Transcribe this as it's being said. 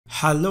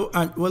Hello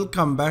and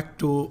welcome back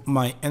to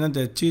my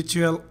another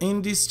tutorial.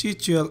 In this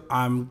tutorial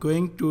I'm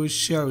going to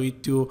share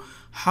with you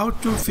how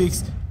to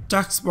fix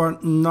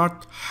taskbar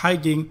not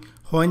hiding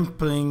when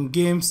playing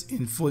games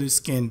in full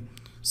screen.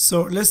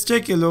 So let's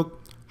take a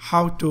look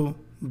how to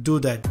do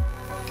that.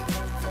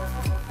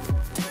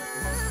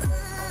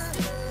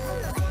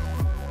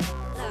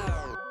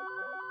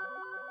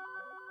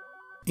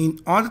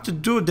 In order to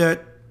do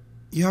that,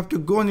 you have to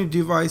go on your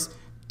device,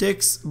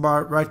 text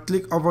bar, right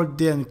click over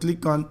there and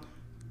click on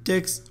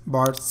text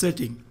bar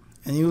setting,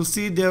 and you will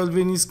see there will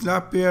be this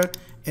clap here,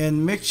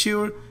 and make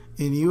sure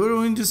in your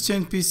Windows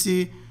 10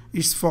 PC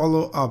it's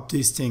follow up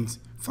these things.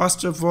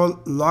 First of all,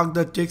 lock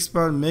the text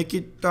bar, make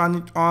it turn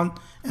it on,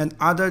 and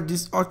other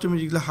this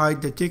automatically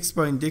hide the text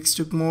bar in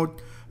desktop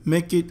mode,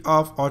 make it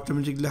off,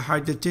 automatically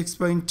hide the text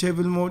bar in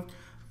table mode,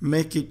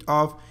 make it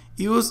off,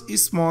 use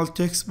small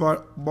text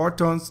bar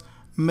buttons,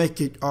 make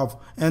it off,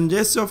 and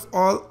rest of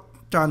all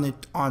turn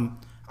it on.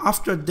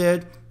 After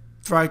that,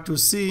 try to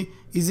see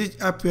is it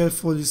appear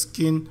full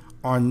screen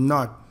or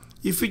not.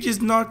 If it is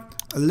not,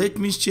 let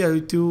me share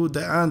with you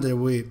the other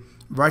way.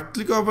 Right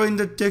click over in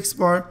the text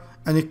bar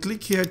and you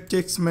click here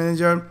text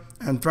manager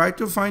and try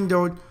to find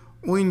out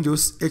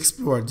Windows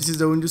Explorer. This is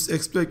the Windows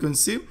Explorer, you can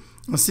see.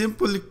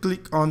 Simply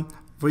click on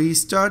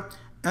restart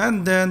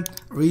and then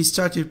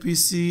restart your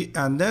PC,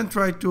 and then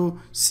try to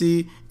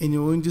see in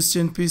your Windows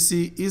 10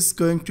 PC is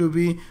going to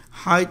be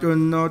hide or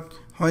not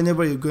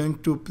whenever you're going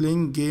to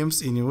playing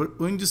games in your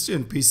Windows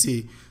 10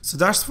 PC. So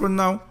that's for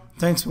now.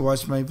 Thanks for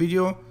watching my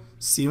video.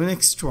 See you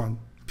next one.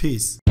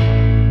 Peace.